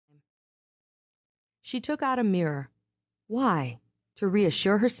She took out a mirror. Why? To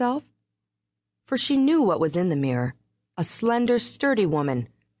reassure herself? For she knew what was in the mirror. A slender, sturdy woman,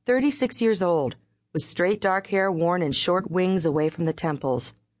 36 years old, with straight dark hair worn in short wings away from the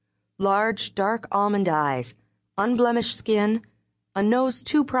temples. Large, dark almond eyes, unblemished skin, a nose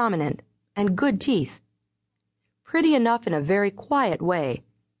too prominent, and good teeth. Pretty enough in a very quiet way,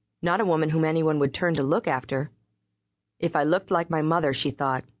 not a woman whom anyone would turn to look after. If I looked like my mother, she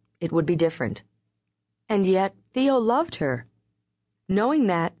thought, it would be different. And yet Theo loved her. Knowing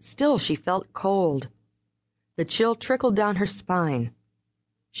that, still she felt cold. The chill trickled down her spine.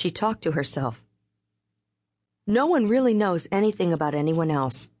 She talked to herself. No one really knows anything about anyone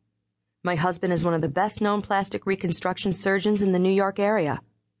else. My husband is one of the best-known plastic reconstruction surgeons in the New York area.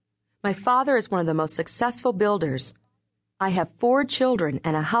 My father is one of the most successful builders. I have 4 children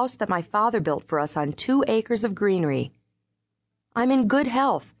and a house that my father built for us on 2 acres of greenery. I'm in good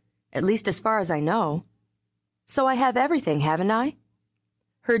health, at least as far as I know. So I have everything, haven't I?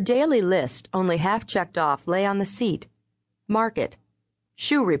 Her daily list, only half checked off, lay on the seat. Market.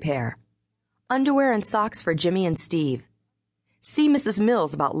 Shoe repair. Underwear and socks for Jimmy and Steve. See Mrs.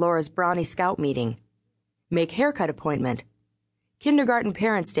 Mills about Laura's Brownie Scout meeting. Make haircut appointment. Kindergarten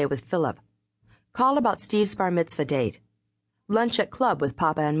Parents' Day with Philip. Call about Steve's bar mitzvah date. Lunch at club with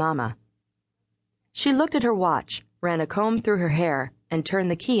Papa and Mama. She looked at her watch, ran a comb through her hair, and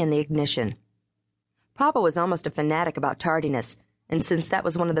turned the key in the ignition. Papa was almost a fanatic about tardiness, and since that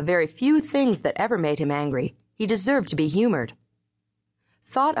was one of the very few things that ever made him angry, he deserved to be humored.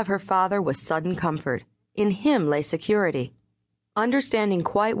 Thought of her father was sudden comfort. In him lay security. Understanding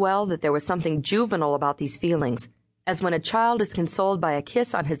quite well that there was something juvenile about these feelings, as when a child is consoled by a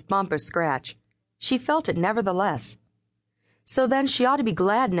kiss on his bump or scratch, she felt it nevertheless. So then she ought to be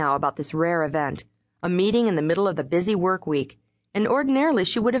glad now about this rare event, a meeting in the middle of the busy work week, and ordinarily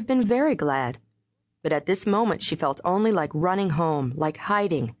she would have been very glad. But at this moment she felt only like running home, like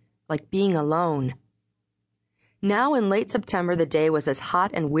hiding, like being alone. Now in late September the day was as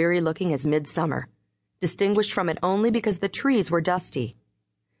hot and weary-looking as midsummer, distinguished from it only because the trees were dusty.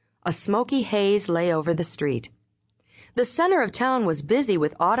 A smoky haze lay over the street. The center of town was busy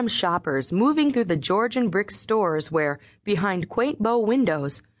with autumn shoppers moving through the Georgian brick stores where, behind quaint bow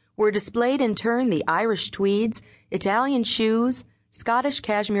windows, were displayed in turn the Irish tweeds, Italian shoes, Scottish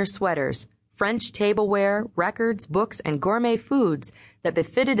cashmere sweaters, French tableware, records, books, and gourmet foods that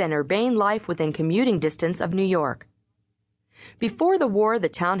befitted an urbane life within commuting distance of New York. Before the war, the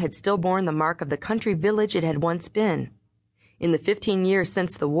town had still borne the mark of the country village it had once been. In the 15 years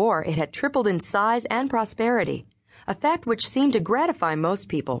since the war, it had tripled in size and prosperity, a fact which seemed to gratify most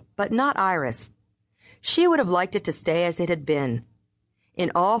people, but not Iris. She would have liked it to stay as it had been.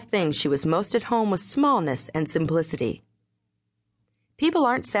 In all things she was most at home with smallness and simplicity. People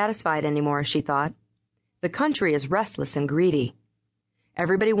aren't satisfied anymore, she thought. The country is restless and greedy.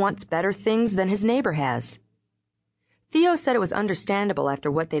 Everybody wants better things than his neighbor has. Theo said it was understandable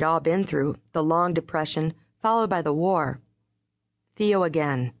after what they'd all been through, the long depression, followed by the war. Theo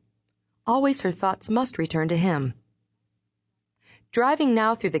again. Always her thoughts must return to him. Driving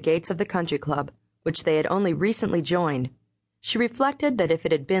now through the gates of the country club, which they had only recently joined, she reflected that if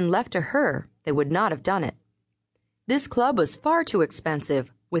it had been left to her, they would not have done it. This club was far too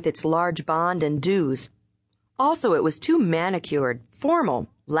expensive, with its large bond and dues. Also, it was too manicured, formal,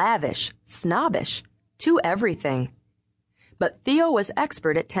 lavish, snobbish, too everything. But Theo was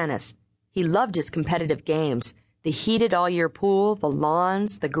expert at tennis. He loved his competitive games, the heated all-year pool, the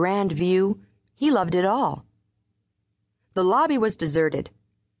lawns, the grand view. He loved it all. The lobby was deserted.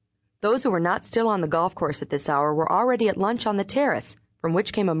 Those who were not still on the golf course at this hour were already at lunch on the terrace, from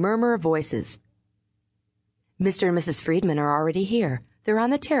which came a murmur of voices. Mr. and Mrs. Friedman are already here. They're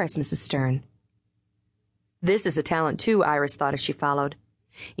on the terrace, Mrs. Stern. This is a talent, too, Iris thought as she followed.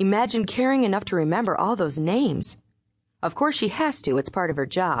 Imagine caring enough to remember all those names. Of course she has to, it's part of her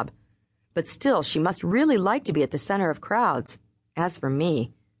job. But still, she must really like to be at the center of crowds. As for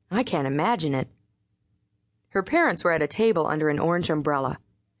me, I can't imagine it. Her parents were at a table under an orange umbrella.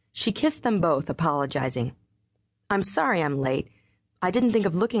 She kissed them both, apologizing. I'm sorry I'm late. I didn't think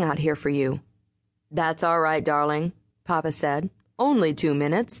of looking out here for you. That's all right, darling, Papa said. Only 2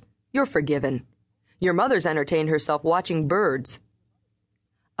 minutes. You're forgiven. Your mother's entertained herself watching birds.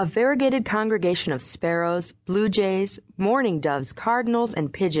 A variegated congregation of sparrows, blue jays, mourning doves, cardinals,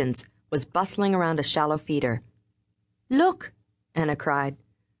 and pigeons was bustling around a shallow feeder. Look, Anna cried.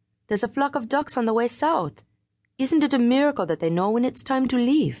 There's a flock of ducks on the way south. Isn't it a miracle that they know when it's time to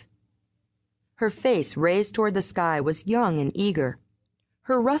leave? Her face, raised toward the sky, was young and eager.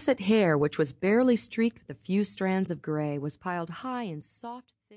 Her russet hair, which was barely streaked with a few strands of gray, was piled high in soft